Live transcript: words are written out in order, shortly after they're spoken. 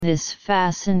this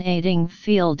fascinating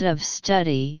field of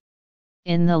study.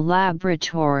 In the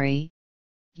laboratory,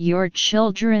 your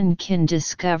children can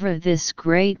discover this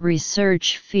great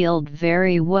research field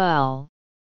very well.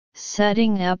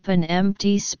 Setting up an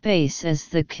empty space as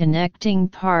the connecting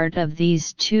part of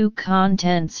these two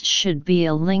contents should be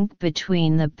a link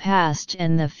between the past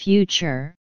and the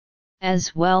future,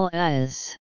 as well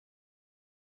as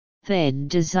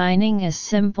designing a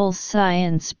simple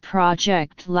science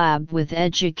project lab with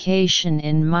education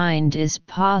in mind is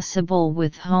possible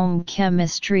with home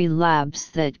chemistry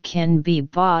labs that can be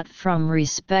bought from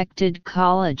respected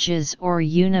colleges or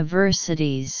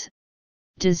universities.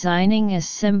 Designing a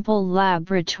simple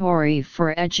laboratory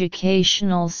for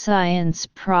educational science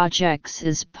projects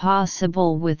is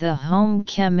possible with a home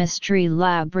chemistry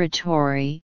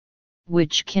laboratory,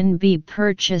 which can be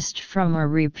purchased from a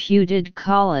reputed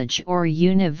college or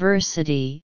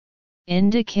university,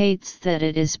 indicates that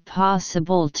it is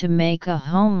possible to make a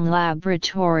home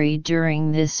laboratory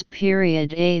during this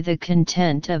period. The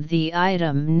content of the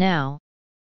item now.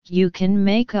 You can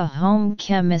make a home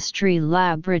chemistry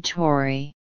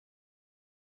laboratory.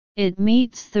 It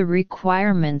meets the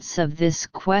requirements of this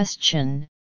question,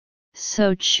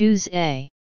 so choose A.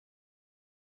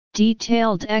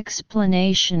 Detailed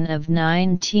explanation of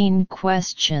 19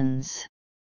 questions.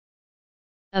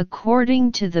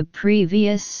 According to the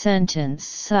previous sentence,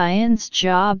 science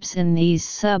jobs in these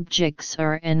subjects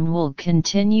are and will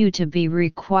continue to be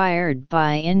required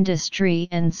by industry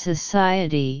and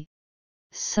society.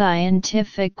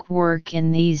 Scientific work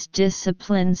in these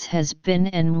disciplines has been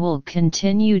and will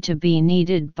continue to be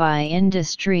needed by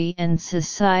industry and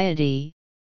society.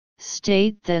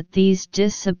 State that these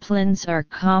disciplines are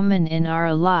common in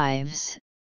our lives,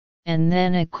 and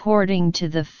then according to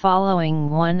the following,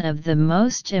 one of the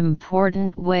most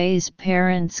important ways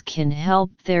parents can help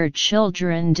their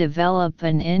children develop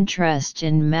an interest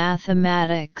in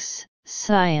mathematics,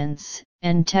 science,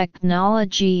 and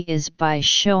technology is by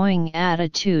showing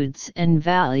attitudes and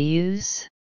values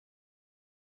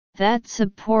that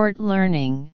support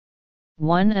learning.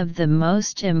 One of the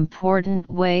most important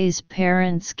ways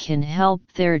parents can help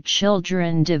their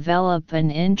children develop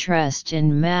an interest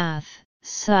in math,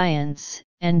 science,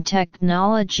 and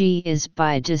technology is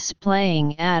by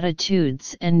displaying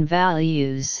attitudes and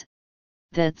values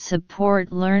that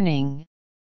support learning.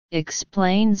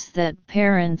 Explains that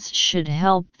parents should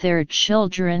help their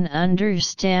children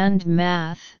understand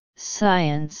math,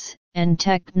 science, and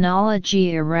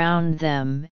technology around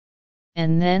them,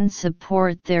 and then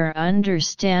support their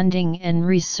understanding and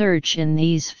research in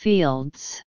these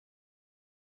fields.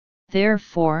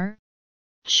 Therefore,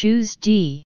 choose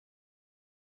D.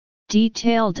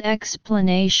 Detailed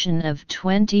explanation of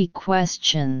 20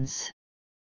 questions.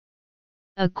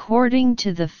 According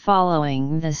to the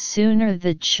following, the sooner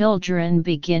the children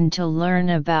begin to learn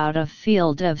about a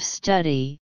field of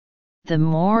study, the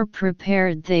more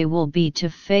prepared they will be to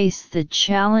face the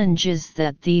challenges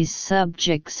that these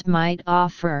subjects might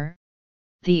offer.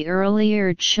 The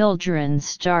earlier children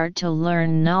start to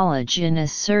learn knowledge in a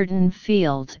certain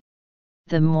field,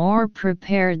 the more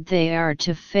prepared they are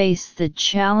to face the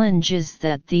challenges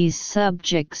that these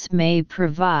subjects may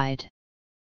provide.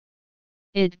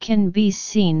 It can be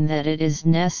seen that it is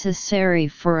necessary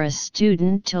for a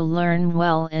student to learn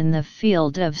well in the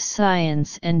field of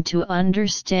science and to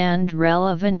understand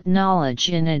relevant knowledge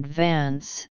in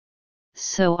advance,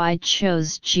 so I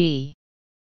chose G.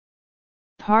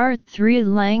 Part 3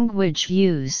 Language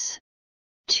Use.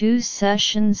 2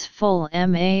 sessions full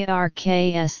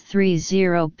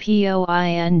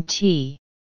MARKS30POINT.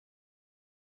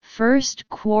 First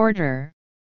quarter.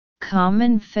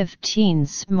 Common 15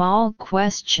 small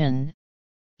question,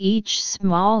 each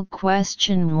small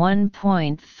question 1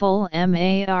 point. Full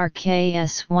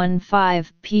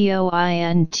MARKS15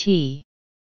 point.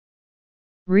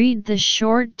 Read the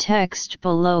short text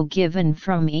below given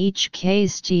from each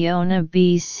question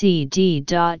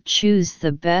ABCD. Choose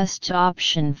the best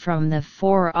option from the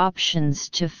 4 options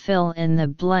to fill in the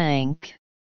blank.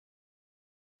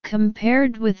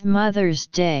 Compared with Mother's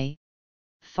Day,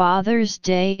 Father's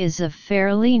Day is a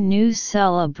fairly new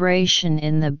celebration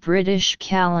in the British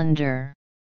calendar.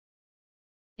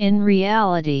 In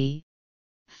reality,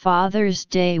 Father's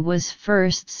Day was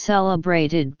first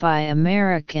celebrated by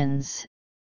Americans,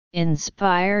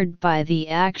 inspired by the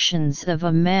actions of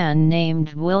a man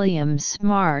named William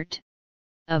Smart,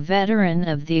 a veteran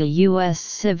of the U.S.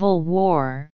 Civil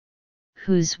War,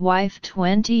 whose wife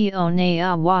Twenty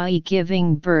Oneawahi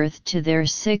giving birth to their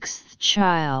 6th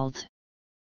child.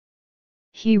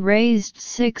 He raised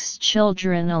 6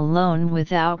 children alone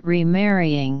without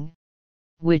remarrying,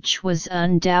 which was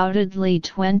undoubtedly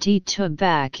 20 to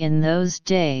back in those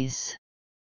days.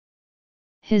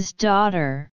 His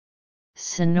daughter,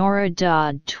 Sonora,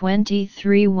 died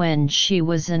 23 when she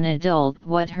was an adult,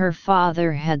 what her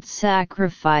father had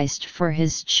sacrificed for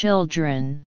his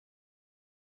children.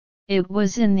 It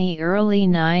was in the early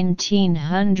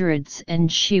 1900s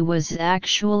and she was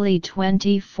actually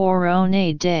 24 on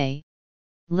a day,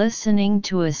 listening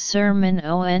to a sermon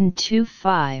on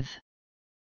 25.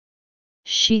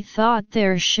 She thought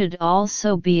there should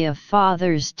also be a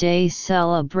Father's Day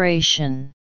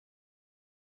celebration.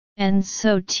 And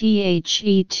so The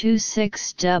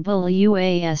 26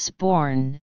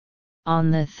 born,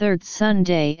 on the third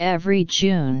Sunday every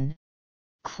June,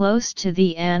 close to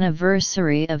the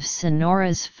anniversary of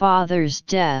Sonora's father's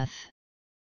death.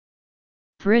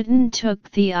 Britain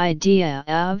took the idea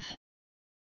of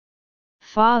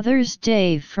Father's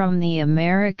Day from the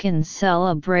American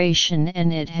celebration,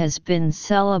 and it has been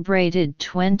celebrated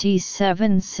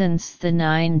 27 since the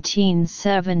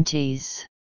 1970s.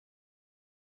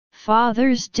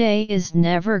 Father's Day is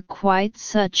never quite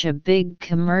such a big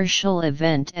commercial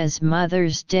event as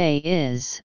Mother's Day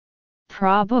is,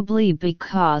 probably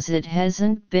because it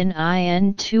hasn't been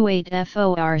in 28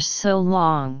 for so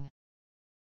long.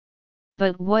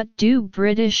 But what do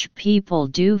British people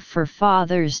do for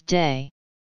Father's Day?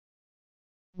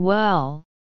 Well,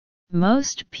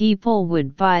 most people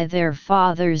would buy their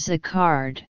fathers a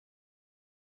card.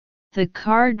 The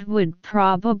card would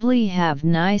probably have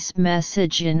nice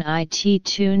message in it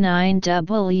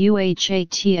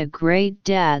 29WHAT, a great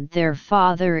dad their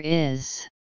father is.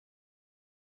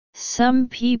 Some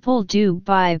people do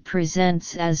buy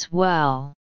presents as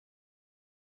well.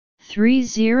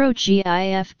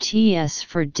 30GIFTs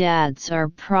for dads are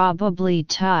probably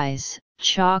ties,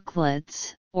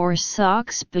 chocolates, or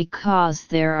socks, because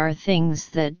there are things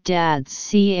that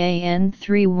dads can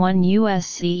 31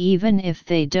 USC even if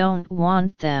they don't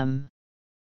want them.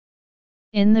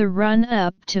 In the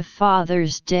run-up to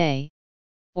Father's Day,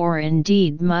 or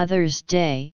indeed Mother's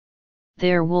Day,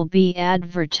 there will be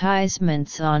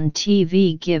advertisements on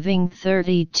TV giving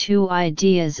 32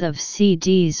 ideas of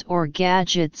CDs or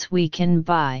gadgets we can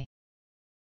buy.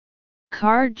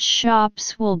 Card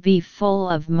shops will be full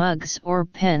of mugs or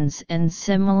pens and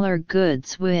similar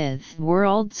goods with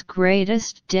 "World's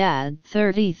Greatest Dad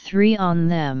 33" on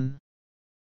them.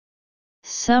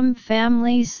 Some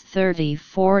families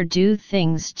 34 do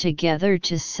things together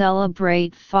to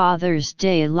celebrate Father's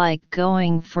Day, like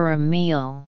going for a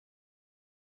meal.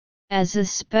 As a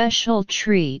special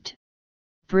treat,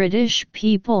 British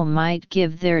people might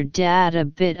give their dad a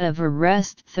bit of a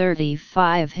rest,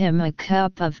 35 him a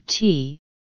cup of tea,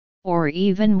 or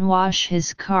even wash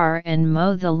his car and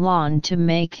mow the lawn to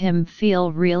make him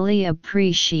feel really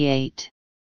appreciate.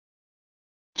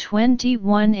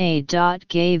 21a.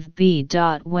 Gave b.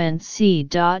 Went c.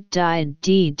 Died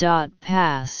d.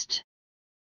 Passed.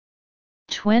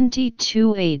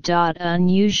 22a.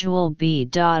 Unusual b.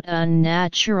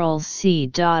 Unnatural c.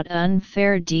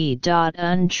 Unfair d.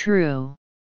 Untrue.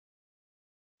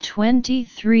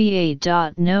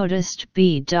 23a. Noticed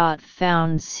b.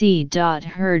 Found c.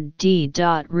 Heard d.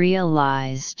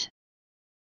 Realized.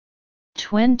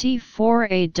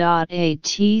 24a.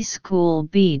 At school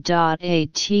b.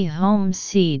 At home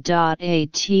c.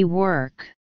 At work.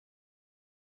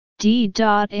 d.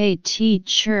 At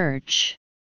church.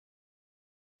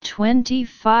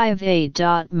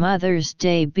 25a. Mother's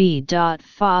Day b.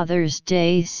 Father's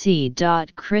Day c.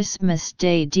 Christmas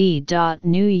Day d.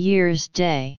 New Year's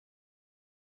Day.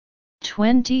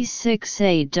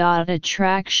 26a.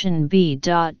 Attraction b.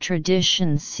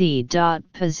 Tradition c.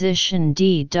 Position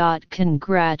d.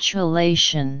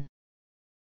 Congratulation.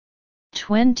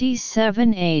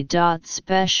 27a.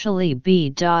 Specially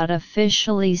b.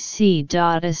 Officially c.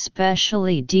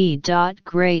 Especially d.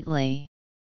 Greatly.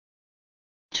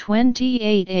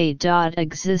 28a.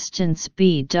 Existence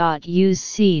b. Use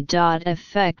c.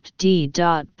 Effect d.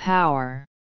 Power.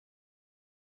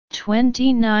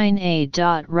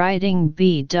 29a. Writing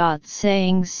b.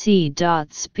 Saying c.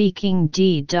 Speaking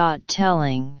d.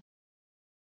 Telling.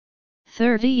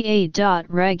 30a.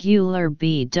 Regular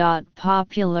b.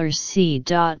 Popular c.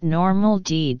 Normal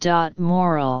d.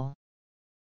 Moral.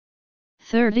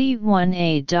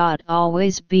 31a.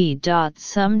 Always b.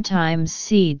 Sometimes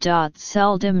c.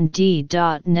 Seldom d.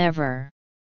 Never.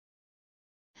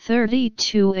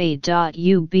 32a.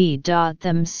 You b.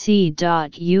 Them c.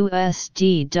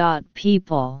 Usd.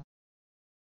 People.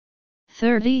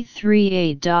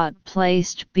 33a.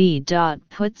 Placed b.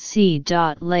 Put c.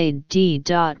 Laid d.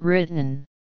 Written.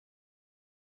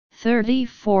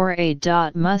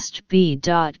 34a. Must be.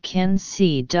 Can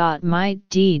see. Might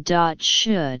d.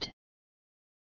 Should.